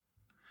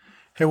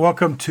Hey,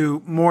 welcome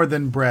to More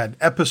Than Bread,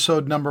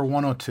 episode number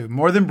 102.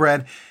 More Than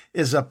Bread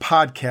is a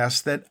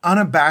podcast that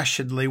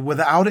unabashedly,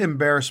 without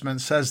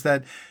embarrassment, says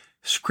that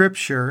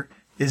Scripture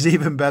is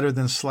even better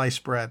than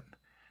sliced bread.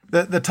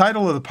 The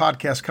title of the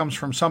podcast comes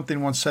from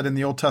something once said in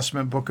the Old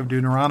Testament book of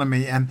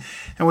Deuteronomy and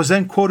was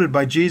then quoted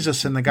by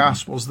Jesus in the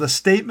Gospels. The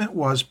statement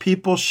was,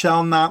 "People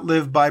shall not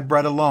live by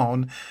bread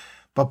alone,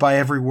 but by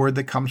every word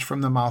that comes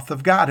from the mouth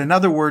of God." In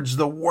other words,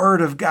 the Word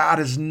of God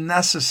is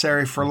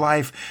necessary for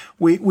life.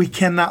 We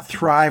cannot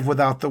thrive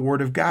without the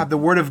Word of God. The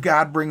Word of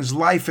God brings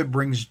life. It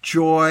brings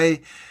joy.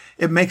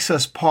 It makes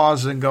us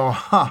pause and go,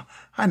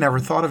 I never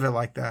thought of it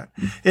like that.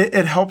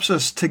 It helps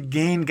us to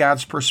gain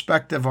God's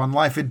perspective on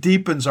life. It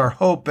deepens our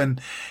hope and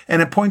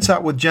it points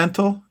out with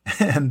gentle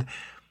and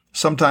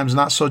sometimes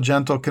not so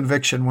gentle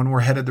conviction when we're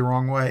headed the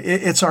wrong way.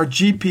 It's our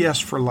GPS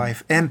for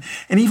life. And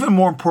even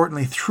more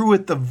importantly, through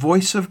it, the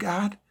voice of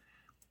God.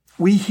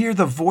 We hear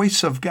the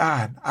voice of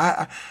God.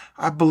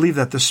 I believe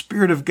that the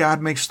Spirit of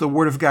God makes the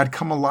Word of God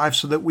come alive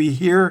so that we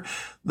hear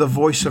the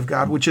voice of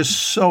God, which is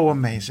so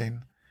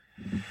amazing.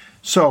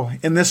 So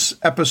in this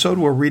episode,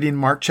 we're reading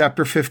Mark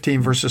chapter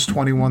 15, verses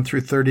 21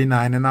 through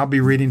 39, and I'll be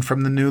reading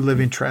from the New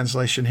Living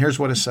Translation. Here's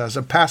what it says.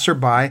 A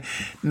passerby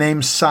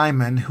named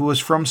Simon, who was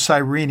from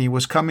Cyrene,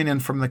 was coming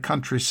in from the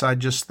countryside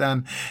just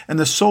then, and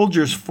the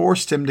soldiers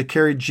forced him to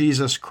carry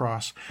Jesus'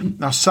 cross.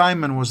 Now,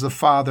 Simon was the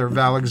father of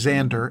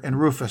Alexander and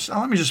Rufus.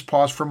 Now, let me just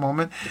pause for a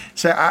moment.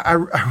 Say, I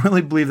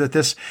really believe that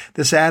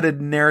this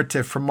added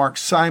narrative from Mark,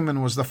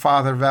 Simon was the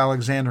father of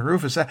Alexander and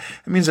Rufus. That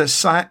means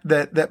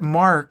that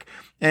Mark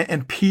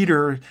and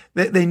Peter,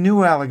 they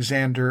knew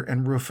Alexander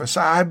and Rufus.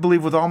 I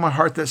believe with all my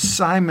heart that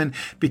Simon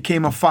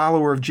became a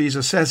follower of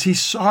Jesus. As he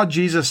saw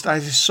Jesus,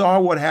 as he saw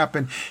what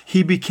happened,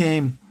 he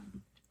became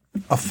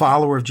a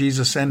follower of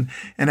Jesus. And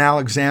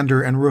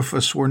Alexander and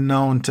Rufus were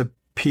known to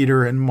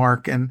Peter and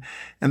Mark and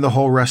the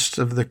whole rest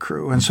of the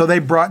crew. And so they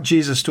brought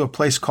Jesus to a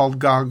place called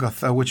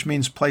Golgotha, which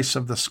means place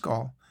of the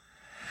skull.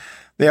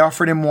 They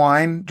offered him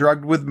wine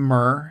drugged with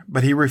myrrh,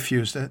 but he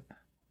refused it.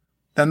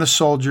 Then the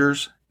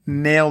soldiers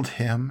nailed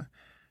him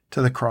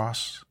to the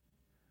cross.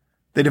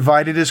 They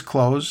divided his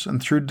clothes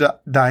and threw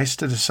dice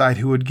to decide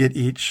who would get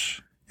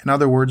each. In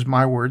other words,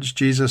 my words,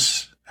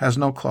 Jesus has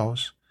no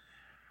clothes.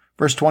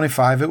 Verse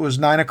 25, it was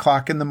 9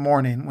 o'clock in the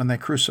morning when they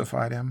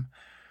crucified him.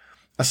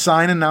 A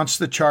sign announced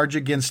the charge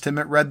against him.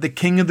 It read, "The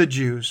King of the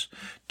Jews."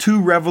 2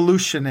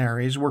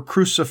 revolutionaries were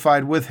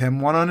crucified with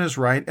him, one on his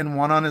right and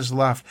one on his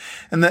left.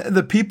 And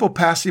the people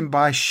passing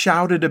by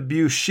shouted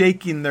abuse,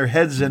 shaking their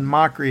heads in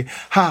mockery.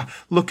 "Ha,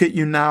 look at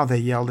you now," they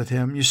yelled at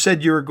him. "You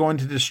said you were going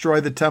to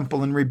destroy the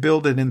temple and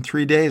rebuild it in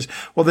 3 days.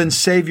 Well, then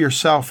save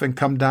yourself and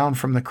come down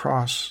from the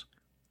cross."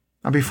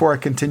 Now, before I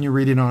continue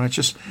reading on,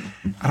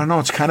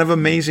 it's kind of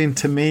amazing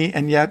to me,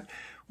 and yet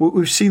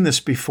we've seen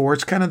this before.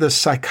 It's kind of the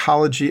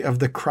psychology of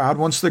the crowd.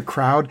 Once the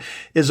crowd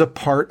is a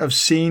part of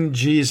seeing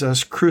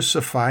Jesus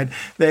crucified,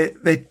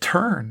 they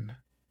turn.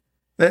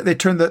 They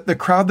turn. The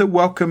crowd that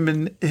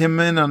welcomed him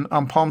in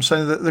on Palm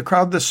Sunday, the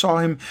crowd that saw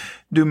him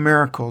do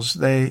miracles,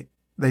 they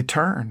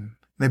turn.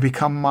 They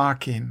become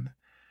mocking.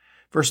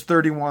 Verse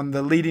 31,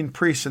 the leading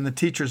priests and the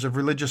teachers of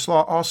religious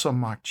law also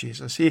mocked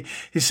Jesus. He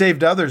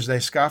saved others, they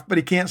scoffed, but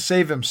he can't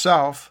save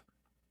himself.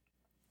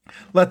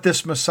 Let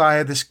this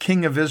Messiah, this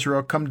King of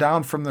Israel, come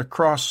down from the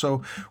cross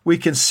so we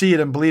can see it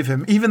and believe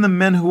him. Even the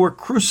men who were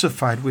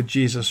crucified with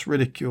Jesus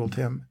ridiculed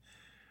him.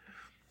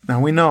 Now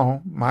we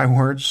know, my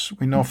words,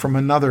 we know from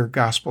another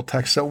gospel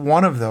text that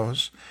one of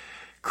those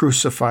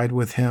crucified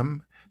with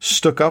him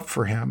stuck up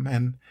for him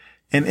and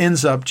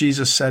ends up,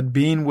 Jesus said,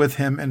 being with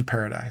him in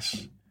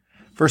paradise.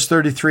 Verse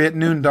 33, at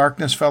noon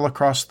darkness fell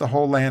across the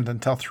whole land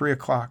until 3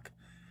 o'clock.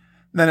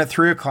 Then at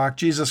 3 o'clock,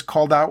 Jesus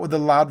called out with a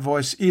loud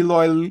voice,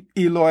 "Eloi,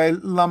 Eloi,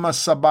 lama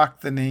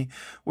sabachthani,"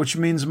 which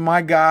means,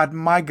 my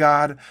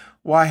God,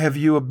 why have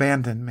you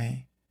abandoned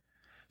me?"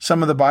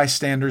 Some of the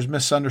bystanders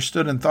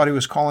misunderstood and thought he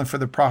was calling for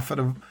the prophet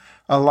of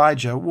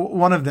Elijah.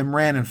 One of them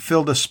ran and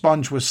filled a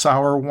sponge with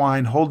sour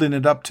wine, holding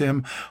it up to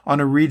him on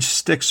a reed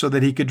stick so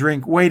that he could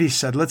drink. "Wait," he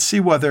said, "let's see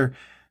whether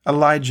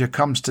Elijah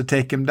comes to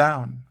take him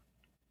down."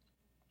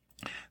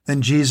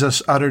 Then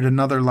Jesus uttered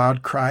another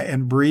loud cry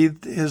and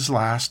breathed his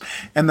last,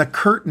 and the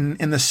curtain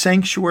in the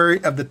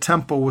sanctuary of the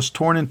temple was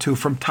torn in two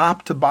from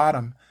top to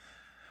bottom.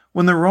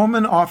 When the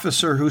Roman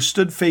officer who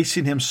stood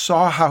facing him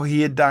saw how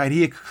he had died,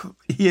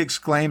 he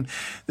exclaimed,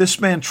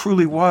 "This man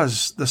truly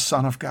was the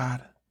Son of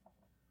God."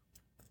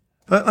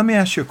 Let me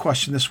ask you a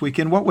question this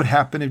weekend. What would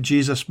happen if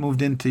Jesus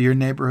moved into your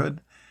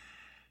neighborhood,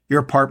 your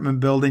apartment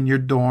building, your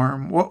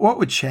dorm? What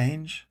would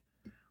change?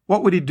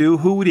 What would he do?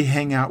 Who would he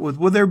hang out with?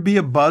 Would there be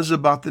a buzz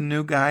about the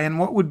new guy? And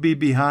what would be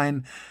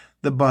behind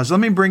the buzz? Let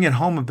me bring it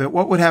home a bit.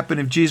 What would happen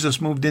if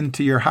Jesus moved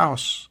into your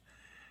house,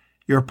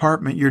 your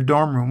apartment, your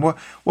dorm room?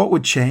 What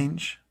would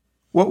change?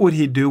 What would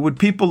he do? Would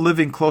people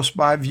living close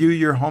by view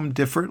your home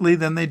differently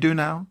than they do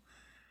now?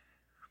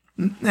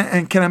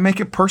 And can I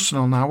make it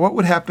personal now? What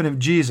would happen if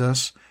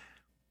Jesus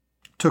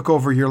took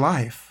over your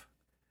life?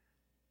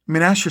 I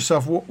mean, ask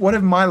yourself, what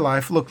if my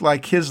life looked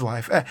like his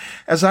life?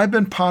 As I've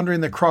been pondering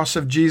the cross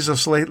of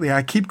Jesus lately,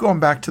 I keep going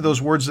back to those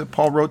words that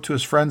Paul wrote to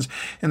his friends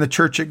in the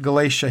church at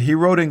Galatia. He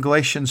wrote in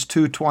Galatians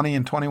 2:20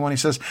 and 21, he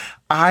says,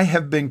 I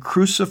have been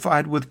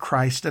crucified with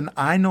Christ, and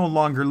I no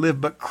longer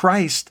live, but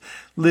Christ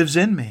lives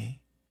in me.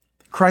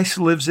 Christ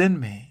lives in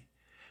me.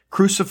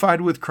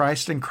 Crucified with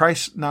Christ, and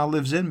Christ now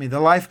lives in me. The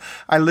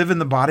life I live in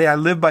the body, I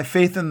live by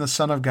faith in the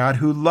Son of God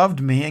who loved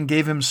me and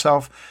gave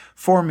himself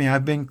for me.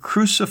 I've been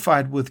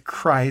crucified with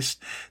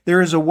Christ. There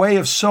is a way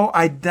of so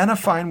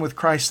identifying with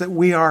Christ that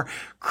we are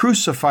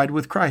crucified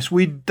with Christ.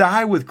 We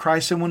die with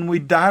Christ, and when we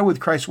die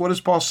with Christ, what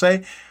does Paul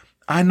say?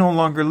 I no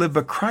longer live,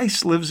 but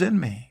Christ lives in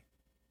me.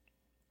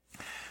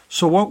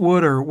 So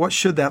what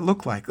should that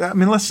look like? I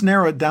mean, let's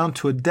narrow it down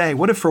to a day.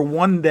 What if for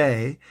one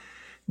day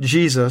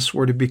Jesus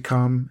were to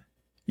become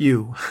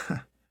you?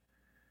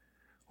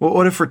 Well,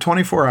 what if for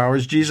 24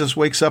 hours, Jesus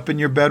wakes up in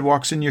your bed,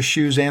 walks in your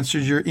shoes,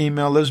 answers your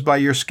email, lives by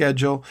your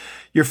schedule,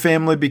 your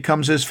family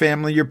becomes his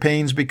family, your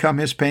pains become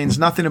his pains,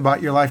 nothing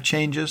about your life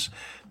changes,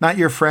 not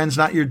your friends,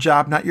 not your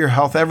job, not your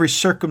health, every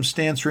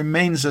circumstance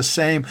remains the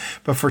same,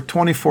 but for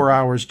 24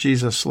 hours,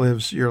 Jesus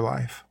lives your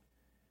life.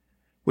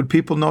 Would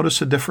people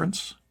notice a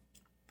difference?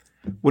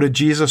 Would a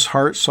Jesus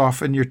heart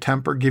soften your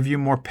temper, give you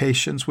more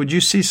patience? Would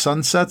you see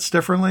sunsets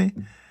differently?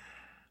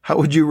 How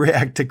would you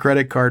react to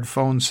credit card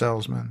phone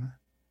salesmen?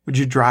 Would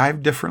you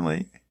drive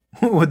differently?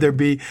 Would there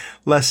be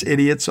less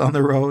idiots on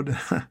the road?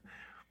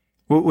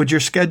 Would your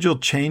schedule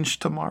change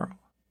tomorrow?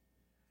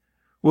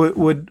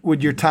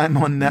 Would your time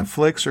on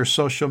Netflix or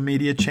social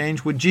media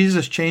change? Would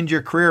Jesus change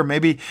your career?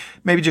 Maybe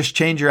just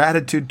change your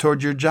attitude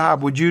toward your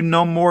job. Would you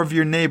know more of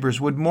your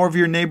neighbors? Would more of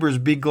your neighbors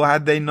be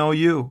glad they know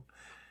you?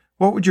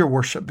 What would your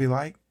worship be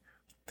like?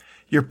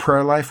 Your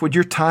prayer life? Would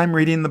your time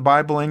reading the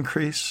Bible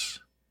increase?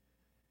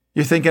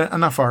 You're thinking,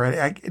 enough already.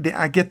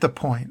 I get the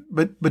point.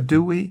 But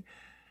do we?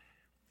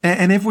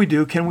 And if we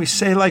do, can we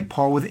say like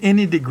Paul with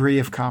any degree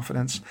of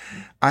confidence,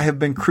 I have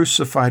been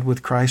crucified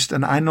with Christ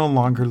and I no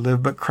longer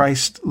live, but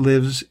Christ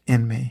lives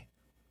in me.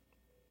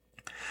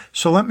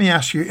 So let me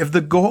ask you, if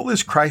the goal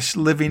is Christ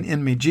living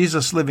in me,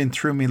 Jesus living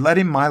through me,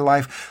 letting my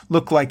life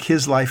look like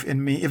his life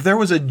in me, if there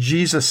was a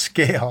Jesus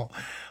scale,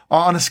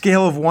 on a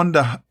scale of 1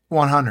 to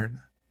 100,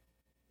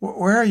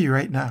 where are you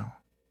right now?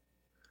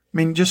 I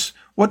mean, just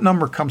what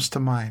number comes to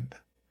mind?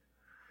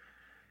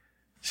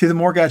 See, the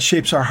more God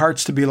shapes our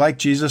hearts to be like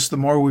Jesus, the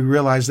more we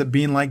realize that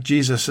being like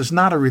Jesus is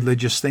not a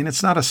religious thing.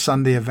 It's not a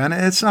Sunday event.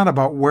 It's not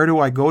about where do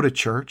I go to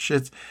church.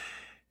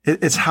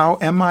 It's how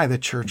am I the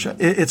church.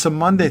 It's a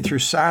Monday through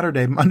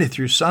Saturday, Monday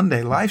through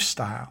Sunday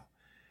lifestyle.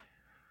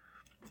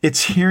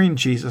 It's hearing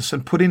Jesus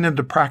and putting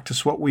into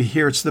practice what we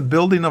hear. It's the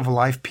building of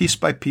life piece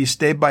by piece,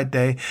 day by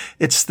day.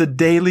 It's the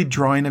daily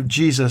drawing of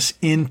Jesus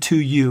into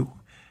you.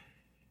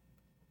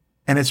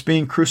 And it's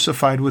being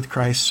crucified with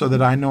Christ so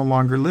that I no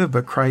longer live,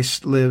 but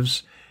Christ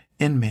lives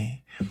in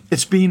me.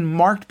 It's being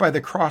marked by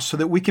the cross so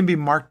that we can be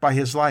marked by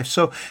his life.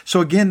 So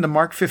again, to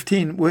Mark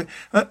 15,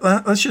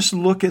 let's just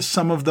look at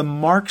some of the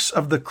marks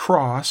of the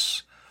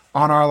cross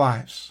on our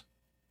lives.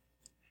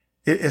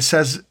 It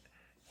says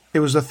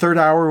it was the third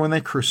hour when they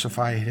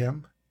crucified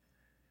him.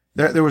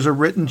 There was a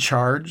written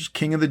charge,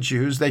 King of the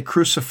Jews. They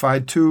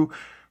crucified 2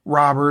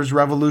 robbers,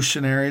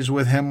 revolutionaries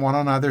with him, one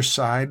on either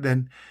side.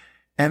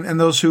 And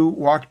those who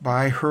walked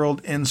by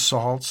hurled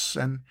insults.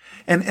 And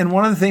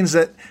one of the things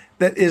that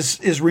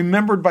is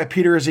remembered by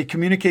Peter as he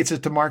communicates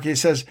it to Mark, he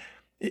says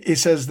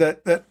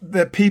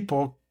that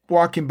people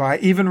walking by,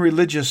 even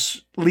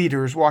religious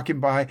leaders walking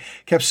by,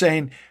 kept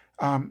saying,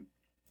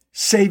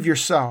 save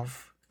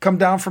yourself. Come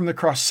down from the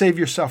cross, save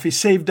yourself. He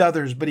saved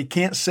others, but he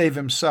can't save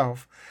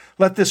himself.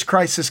 Let this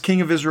Christ, this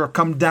King of Israel,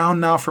 come down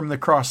now from the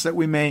cross that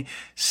we may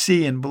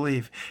see and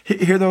believe.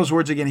 Hear those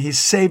words again. He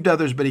saved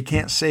others, but he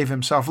can't save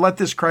himself. Let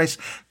this Christ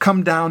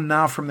come down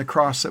now from the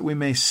cross that we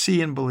may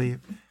see and believe.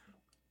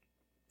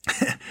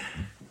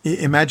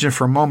 Imagine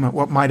for a moment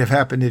what might have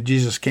happened if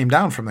Jesus came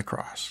down from the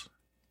cross.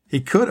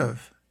 He could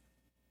have.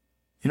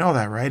 You know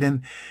that, right?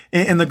 And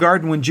in the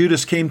garden, when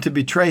Judas came to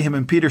betray him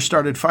and Peter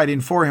started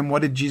fighting for him,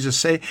 what did Jesus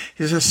say?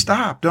 He says,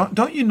 stop.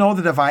 Don't you know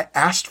that if I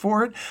asked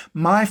for it,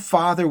 my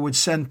Father would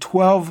send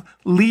 12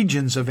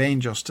 legions of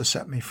angels to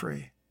set me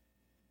free?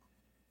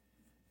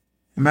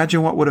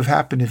 Imagine what would have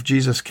happened if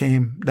Jesus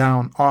came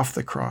down off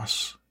the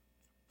cross.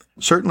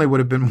 Certainly would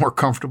have been more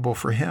comfortable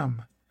for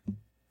him.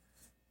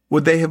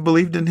 Would they have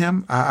believed in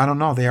him? I don't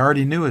know. They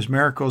already knew his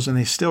miracles and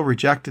they still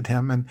rejected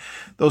him. And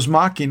those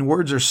mocking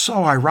words are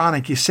so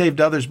ironic. He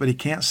saved others, but he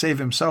can't save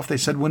himself. They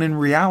said, when in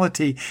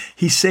reality,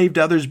 he saved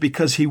others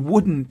because he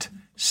wouldn't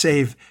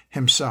save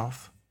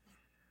himself.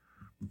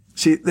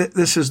 See,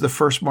 this is the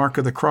first mark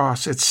of the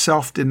cross. It's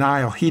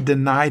self-denial. He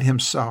denied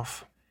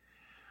himself.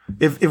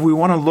 If we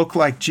want to look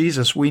like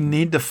Jesus, we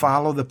need to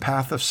follow the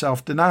path of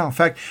self-denial. In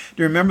fact,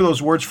 do you remember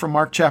those words from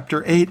Mark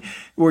chapter 8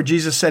 where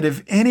Jesus said,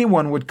 if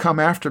anyone would come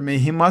after me,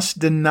 he must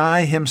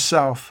deny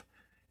himself,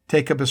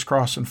 take up his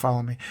cross and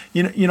follow me.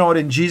 You know what,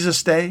 in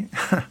Jesus' day,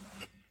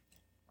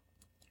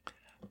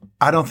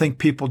 I don't think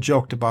people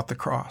joked about the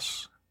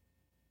cross.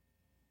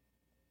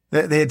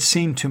 They had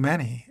seen too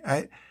many.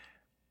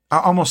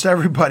 Almost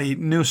everybody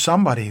knew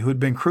somebody who had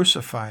been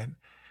crucified.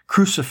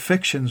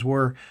 Crucifixions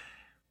were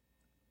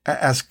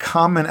as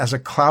common as a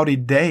cloudy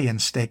day in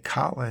State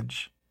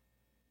College.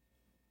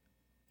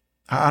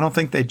 I don't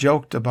think they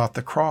joked about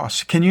the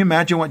cross. Can you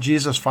imagine what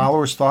Jesus'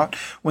 followers thought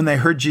when they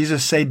heard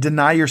Jesus say,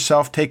 "Deny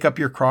yourself, take up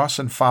your cross,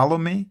 and follow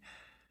me"?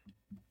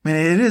 I mean,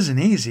 it isn't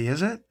easy,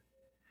 is it?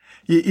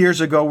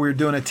 Years ago, we were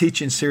doing a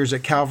teaching series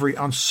at Calvary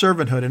on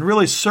servanthood. And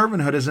really,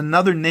 servanthood is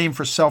another name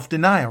for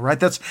self-denial, right?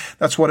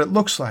 That's what it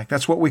looks like.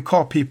 That's what we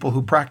call people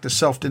who practice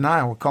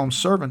self-denial. We call them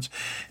servants.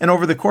 And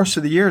over the course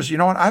of the years, you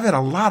know what? I've had a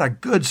lot of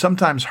good,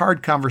 sometimes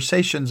hard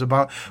conversations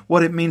about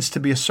what it means to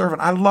be a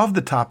servant. I love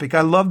the topic.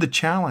 I love the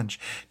challenge.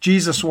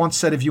 Jesus once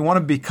said, if you want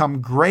to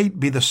become great,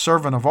 be the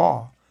servant of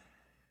all.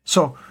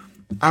 So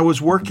I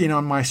was working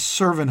on my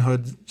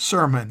servanthood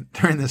sermon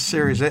during this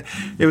series. It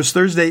was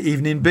Thursday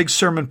evening, big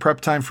sermon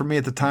prep time for me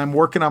at the time,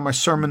 working on my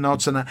sermon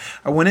notes. And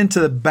I went into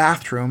the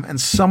bathroom,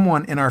 and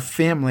someone in our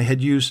family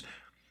had used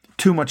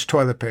too much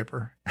toilet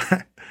paper.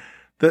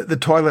 The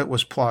toilet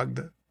was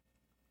plugged.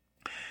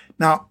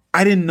 Now,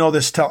 I didn't know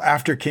this till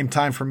after it came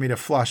time for me to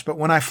flush. But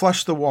when I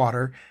flushed the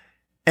water,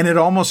 and it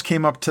almost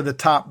came up to the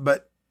top,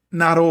 but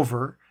not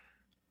over,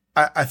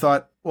 I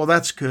thought, well,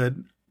 that's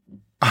good.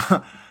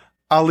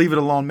 I'll leave it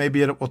alone.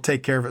 Maybe it will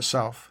take care of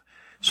itself.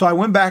 So I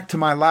went back to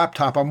my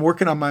laptop. I'm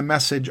working on my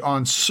message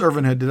on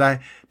servanthood. Did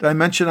I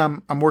mention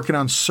I'm working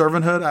on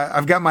servanthood?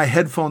 I've got my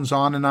headphones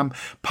on and I'm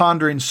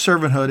pondering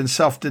servanthood and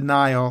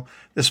self-denial,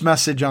 this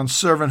message on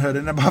servanthood.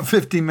 And about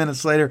 15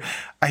 minutes later,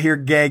 I hear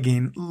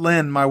gagging.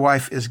 Lynn, my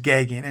wife, is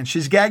gagging. And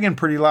she's gagging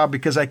pretty loud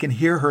because I can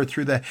hear her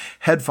through the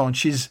headphones.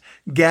 She's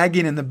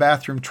gagging in the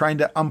bathroom, trying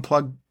to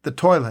unplug the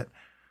toilet.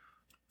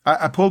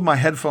 I pulled my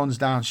headphones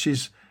down.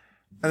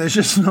 There's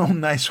just no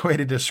nice way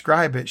to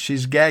describe it.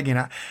 She's gagging.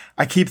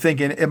 I keep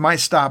thinking it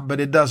might stop, but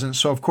it doesn't.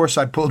 So, of course,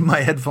 I pulled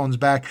my headphones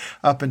back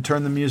up and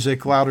turned the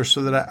music louder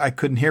so that I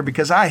couldn't hear,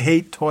 because I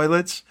hate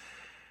toilets.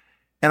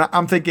 And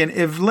I'm thinking,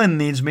 if Lynn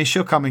needs me,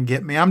 she'll come and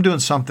get me. I'm doing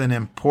something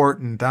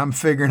important. I'm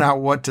figuring out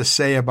what to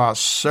say about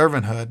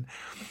servanthood.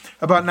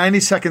 About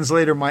 90 seconds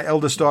later, my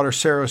eldest daughter,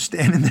 Sarah, was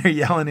standing there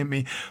yelling at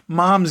me,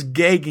 "Mom's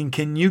gagging.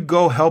 Can you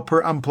go help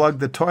her unplug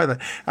the toilet?"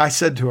 I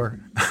said to her,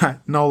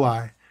 no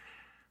lie,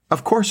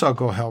 "Of course I'll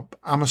go help.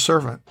 I'm a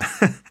servant."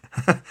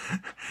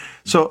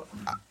 So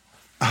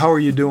how are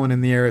you doing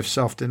in the area of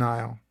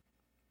self-denial?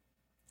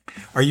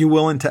 Are you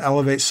willing to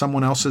elevate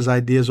someone else's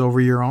ideas over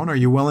your own? Are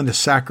you willing to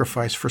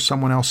sacrifice for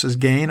someone else's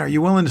gain? Are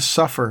you willing to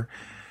suffer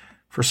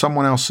for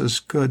someone else's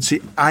good?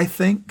 See, I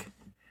think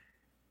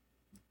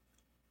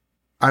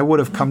I would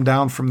have come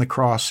down from the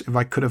cross if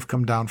I could have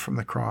come down from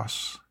the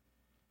cross.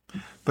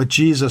 But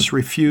Jesus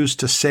refused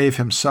to save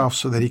himself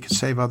so that he could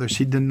save others.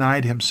 He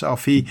denied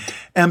himself. He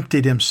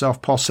emptied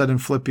himself, Paul said in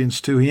Philippians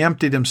 2. He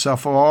emptied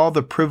himself of all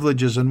the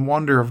privileges and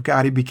wonder of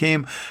God. He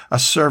became a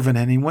servant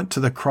and he went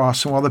to the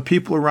cross. And while the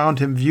people around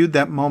him viewed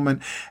that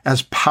moment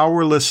as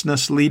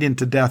powerlessness leading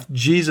to death,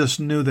 Jesus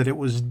knew that it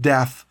was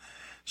death,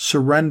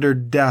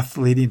 surrendered death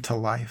leading to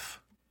life.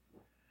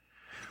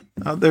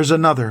 There's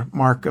another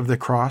mark of the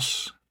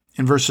cross.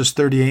 In verses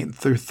 38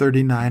 through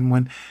 39,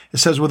 when it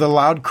says, with a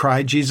loud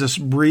cry, Jesus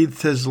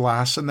breathed his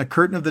last, and the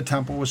curtain of the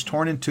temple was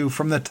torn in two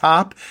from the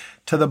top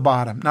to the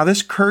bottom. Now,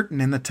 this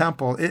curtain in the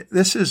temple,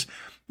 this is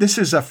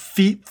a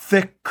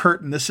feet-thick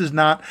curtain. This is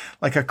not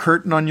like a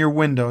curtain on your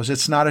windows.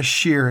 It's not a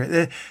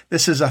sheer.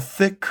 This is a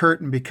thick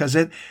curtain because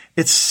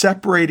it's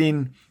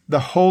separating the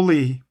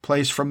holy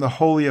place from the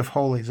Holy of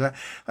Holies.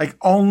 Like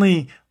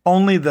only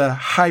the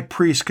high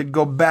priest could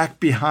go back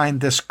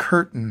behind this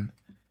curtain.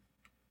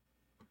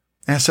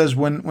 And it says,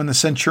 when the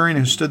centurion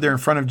who stood there in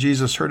front of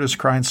Jesus heard his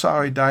cry and saw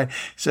how he died,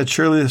 he said,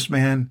 surely this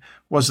man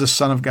was the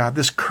Son of God.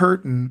 This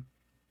curtain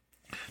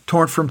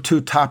torn from two,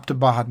 top to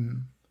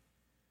bottom.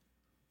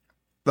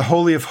 The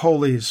Holy of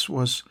Holies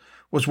was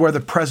where the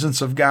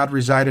presence of God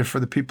resided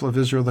for the people of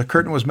Israel. The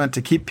curtain was meant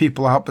to keep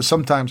people out, but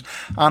sometimes,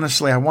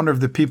 honestly, I wonder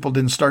if the people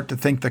didn't start to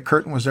think the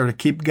curtain was there to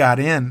keep God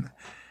in.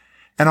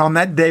 And on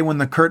that day when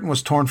the curtain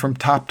was torn from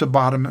top to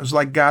bottom, it was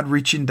like God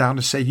reaching down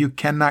to say, you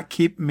cannot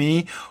keep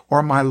me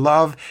or my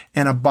love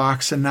in a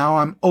box. And now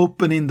I'm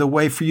opening the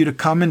way for you to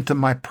come into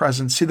my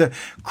presence. See, the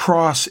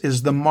cross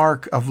is the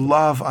mark of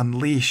love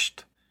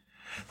unleashed.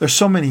 There's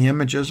so many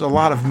images. A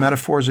lot of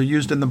metaphors are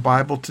used in the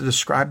Bible to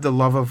describe the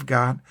love of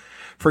God.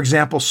 For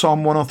example,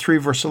 Psalm 103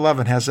 verse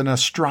 11 has an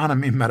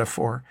astronomy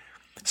metaphor.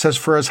 It says,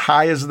 for as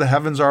high as the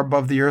heavens are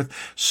above the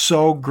earth,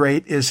 so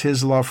great is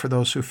his love for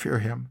those who fear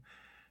him.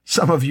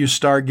 Some of you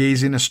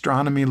stargazing,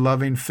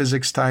 astronomy-loving,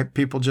 physics-type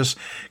people just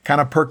kind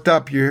of perked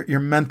up. You're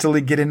mentally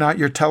getting out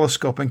your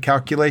telescope and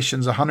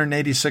calculations,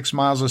 186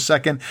 miles a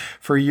second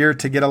for a year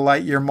to get a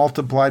light year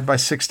multiplied by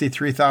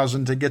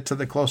 63,000 to get to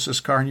the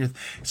closest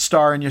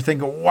star, and you're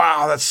thinking,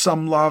 wow, that's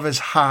some love as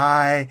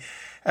high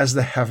as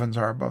the heavens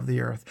are above the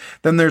earth.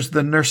 Then there's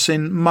the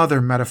nursing mother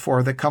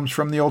metaphor that comes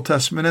from the Old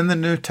Testament and the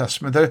New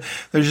Testament.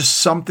 There's just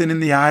something in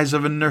the eyes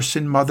of a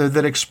nursing mother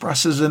that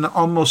expresses an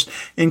almost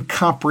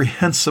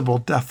incomprehensible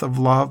depth of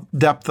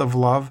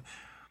love.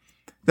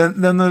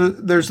 Then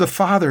there's the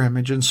father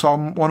image in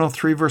Psalm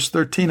 103, verse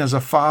 13. As a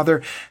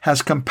father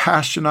has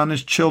compassion on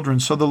his children,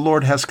 so the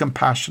Lord has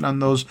compassion on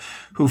those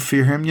who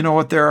fear him. You know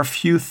what? There are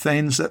few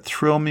things that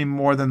thrill me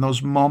more than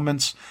those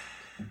moments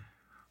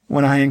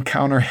when I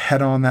encounter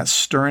head-on that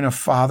stirring of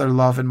father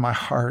love in my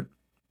heart.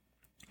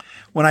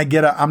 When I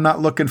I'm not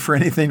looking for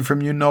anything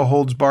from you, no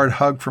holds barred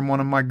hug from one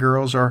of my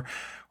girls, or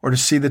to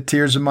see the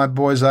tears in my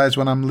boys' eyes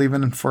when I'm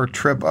leaving for a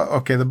trip.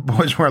 Okay, the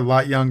boys were a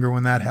lot younger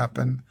when that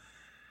happened.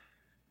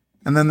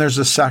 And then there's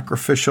a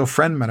sacrificial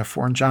friend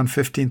metaphor in John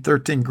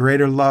 15:13.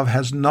 Greater love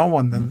has no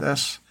one than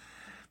this,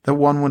 that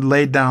one would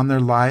lay down their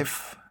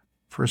life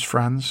for his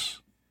friends.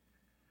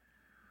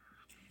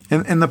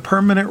 In the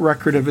permanent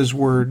record of his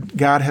word,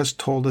 God has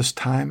told us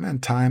time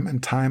and time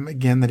and time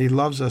again that he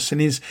loves us.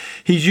 And he's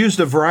used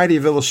a variety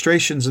of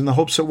illustrations in the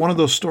hopes that one of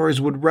those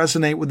stories would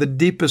resonate with the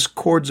deepest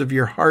chords of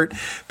your heart.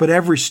 But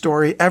every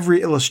story,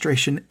 every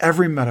illustration,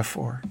 every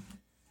metaphor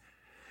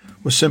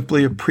was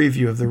simply a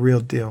preview of the real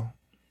deal.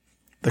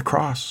 The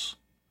cross.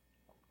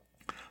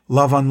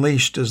 Love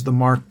unleashed is the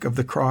mark of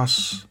the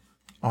cross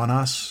on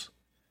us.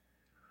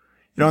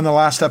 You know, in the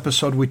last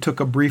episode, we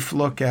took a brief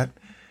look at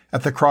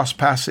the cross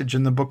passage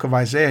in the book of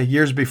Isaiah.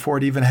 Years before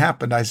it even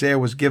happened, Isaiah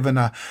was given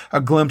a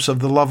glimpse of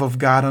the love of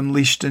God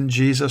unleashed in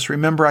Jesus.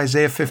 Remember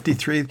Isaiah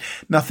 53,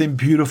 nothing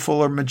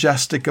beautiful or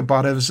majestic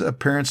about his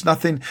appearance,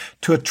 nothing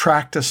to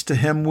attract us to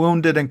him,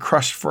 wounded and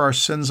crushed for our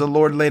sins. The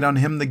Lord laid on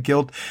him the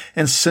guilt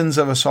and sins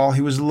of us all.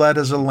 He was led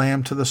as a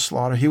lamb to the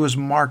slaughter. He was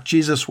marked.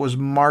 Jesus was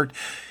marked.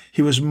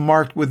 He was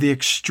marked with the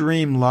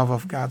extreme love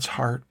of God's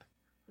heart.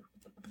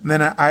 And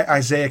then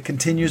Isaiah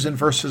continues in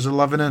verses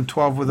 11 and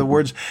 12 with the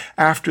words,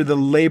 after the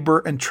labor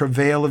and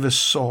travail of his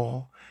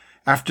soul,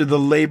 after the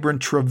labor and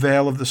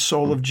travail of the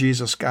soul of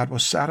Jesus, God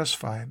was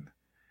satisfied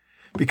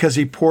because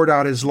he poured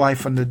out his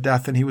life unto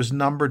death and he was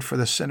numbered for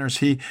the sinners.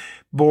 He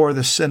bore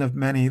the sin of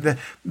many.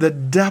 The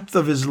depth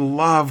of his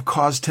love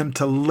caused him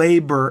to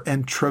labor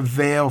and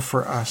travail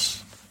for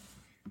us.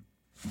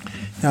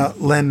 Now,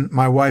 Lynn,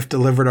 my wife,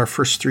 delivered our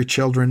first 3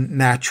 children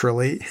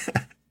naturally.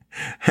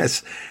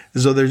 As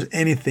though there's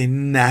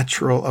anything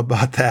natural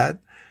about that.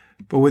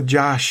 But with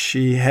Josh,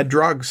 she had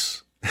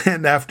drugs.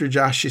 And after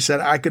Josh, she said,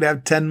 I could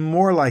have 10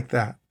 more like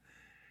that.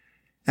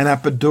 An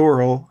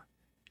epidural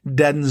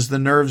deadens the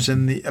nerves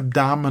in the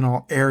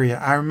abdominal area.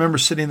 I remember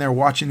sitting there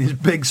watching these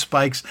big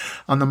spikes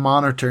on the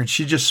monitor, and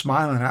she just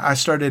smiling. I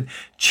started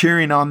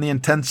cheering on the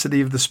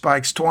intensity of the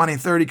spikes. 20,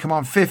 30, come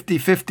on, 50,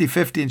 50,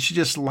 50. And she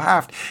just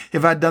laughed.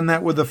 If I'd done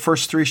that with the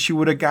first 3, she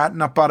would have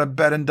gotten up out of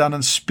bed and done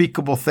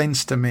unspeakable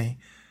things to me.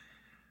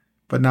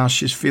 But now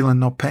she's feeling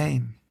no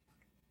pain.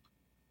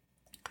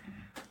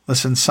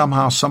 Listen,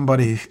 somehow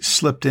somebody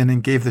slipped in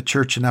and gave the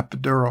church an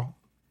epidural.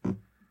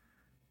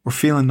 We're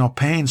feeling no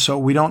pain, so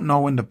we don't know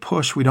when to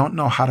push. We don't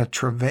know how to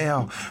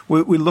travail.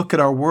 We look at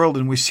our world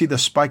and we see the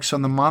spikes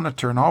on the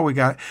monitor, and all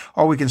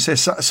we can say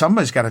is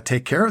somebody's got to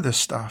take care of this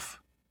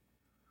stuff.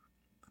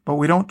 But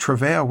we don't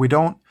travail. We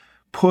don't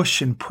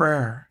push in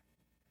prayer.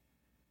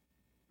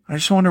 I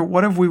just wonder,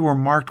 what if we were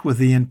marked with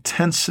the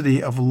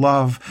intensity of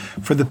love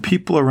for the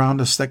people around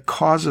us that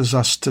causes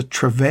us to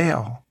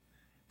travail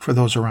for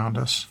those around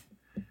us?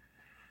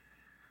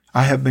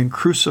 I have been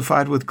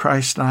crucified with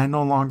Christ, and I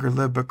no longer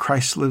live, but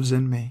Christ lives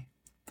in me.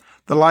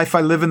 The life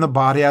I live in the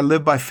body, I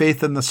live by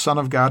faith in the Son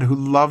of God who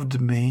loved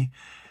me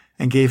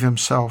and gave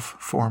himself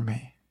for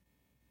me.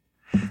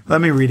 Let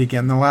me read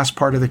again the last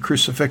part of the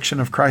crucifixion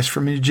of Christ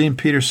from Eugene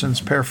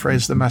Peterson's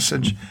Paraphrase the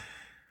Message.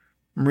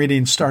 I'm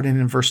reading starting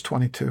in verse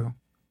 22.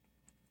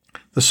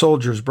 The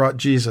soldiers brought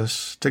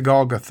Jesus to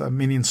Golgotha,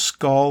 meaning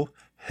Skull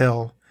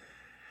Hill.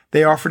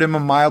 They offered him a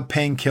mild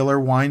painkiller,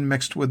 wine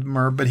mixed with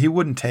myrrh, but he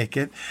wouldn't take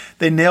it.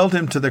 They nailed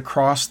him to the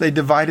cross. They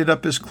divided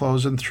up his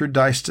clothes and threw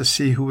dice to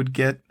see who would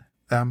get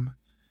them.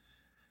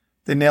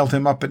 They nailed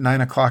him up at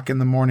 9 o'clock in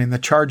the morning. The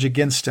charge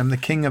against him, the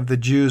King of the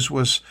Jews,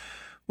 was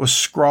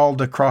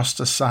scrawled across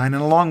the sign,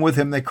 and along with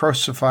him they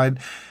crucified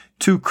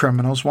 2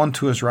 criminals, one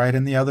to his right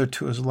and the other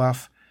to his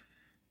left.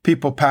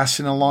 People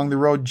passing along the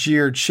road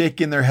jeered,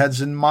 shaking their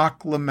heads in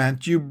mock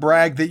lament. You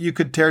bragged that you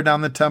could tear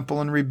down the temple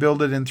and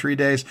rebuild it in 3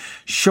 days.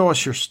 Show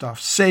us your stuff.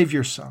 Save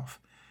yourself.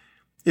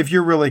 If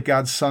you're really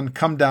God's son,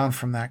 come down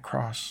from that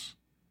cross.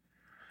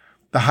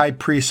 The high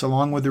priests,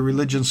 along with the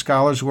religion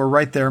scholars, were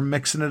right there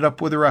mixing it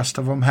up with the rest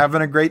of them,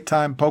 having a great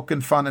time,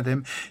 poking fun at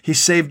him. He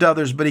saved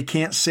others, but he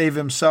can't save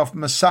himself.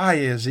 Messiah,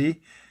 is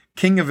he?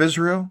 King of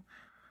Israel?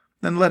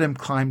 Then let him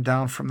climb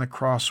down from the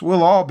cross.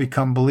 We'll all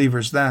become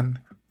believers then.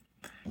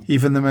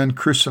 Even the men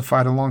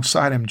crucified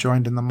alongside him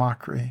joined in the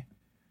mockery.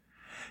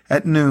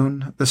 At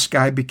noon, the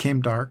sky became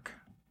dark.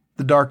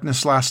 The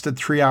darkness lasted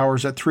 3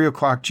 hours. At 3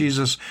 o'clock,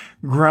 Jesus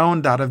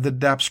groaned out of the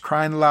depths,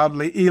 crying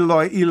loudly,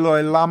 Eloi,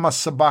 Eloi, lama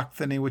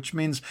sabachthani, which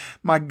means,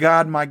 my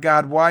God,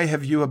 why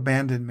have you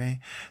abandoned me?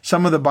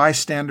 Some of the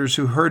bystanders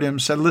who heard him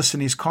said,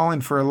 listen, he's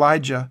calling for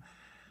Elijah.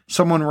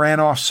 Someone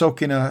ran off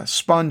soaking a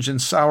sponge in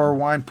sour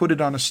wine, put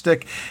it on a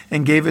stick,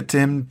 and gave it to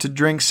him to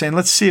drink, saying,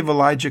 let's see if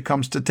Elijah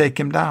comes to take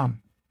him down.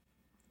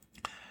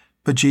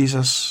 But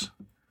Jesus,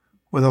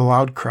 with a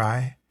loud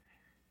cry,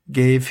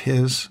 gave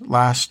his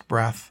last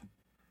breath.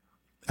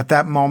 At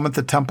that moment,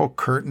 the temple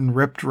curtain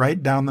ripped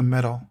right down the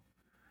middle.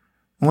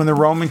 When the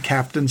Roman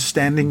captain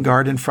standing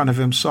guard in front of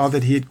him saw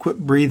that he had quit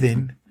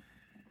breathing,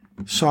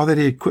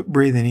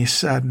 he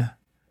said,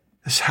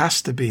 "This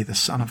has to be the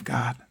Son of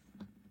God."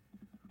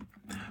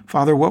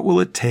 Father, what will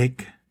it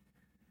take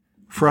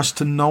for us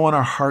to know in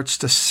our hearts,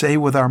 to say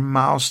with our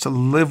mouths, to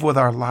live with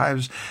our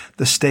lives,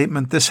 the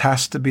statement, "This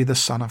has to be the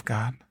Son of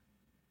God"?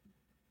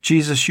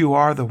 Jesus, you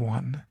are the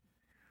one.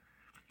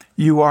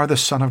 You are the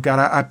Son of God.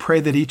 I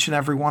pray that each and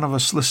every one of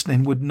us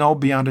listening would know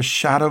beyond a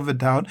shadow of a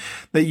doubt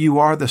that you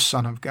are the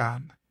Son of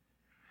God,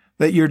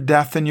 that your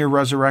death and your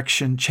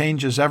resurrection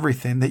changes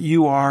everything, that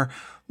you are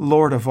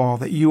Lord of all,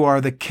 that you are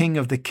the King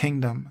of the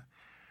kingdom,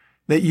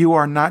 that you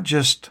are not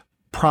just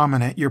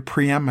prominent, you're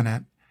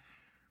preeminent,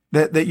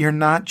 that you're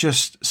not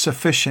just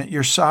sufficient,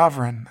 you're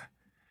sovereign.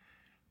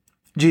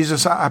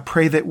 Jesus, I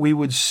pray that we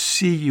would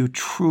see you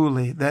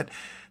truly, that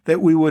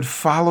we would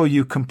follow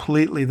you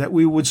completely, that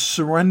we would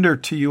surrender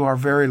to you our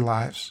very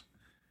lives.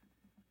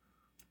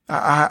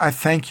 I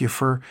thank you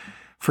for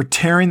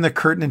tearing the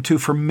curtain in two,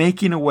 for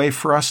making a way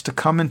for us to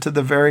come into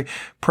the very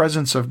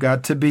presence of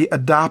God, to be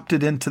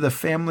adopted into the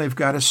family of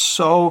God is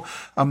so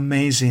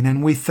amazing.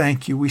 And we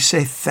thank you. We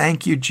say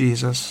thank you,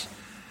 Jesus,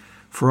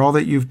 for all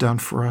that you've done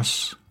for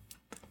us.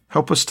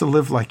 Help us to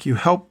live like you.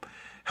 Help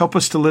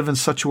us to live in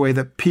such a way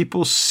that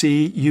people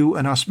see you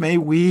and us. May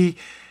we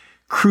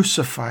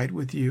crucified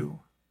with you.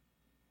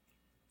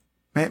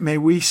 May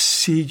we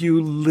see you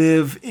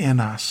live in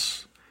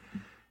us.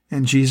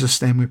 In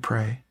Jesus' name we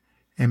pray.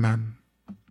 Amen.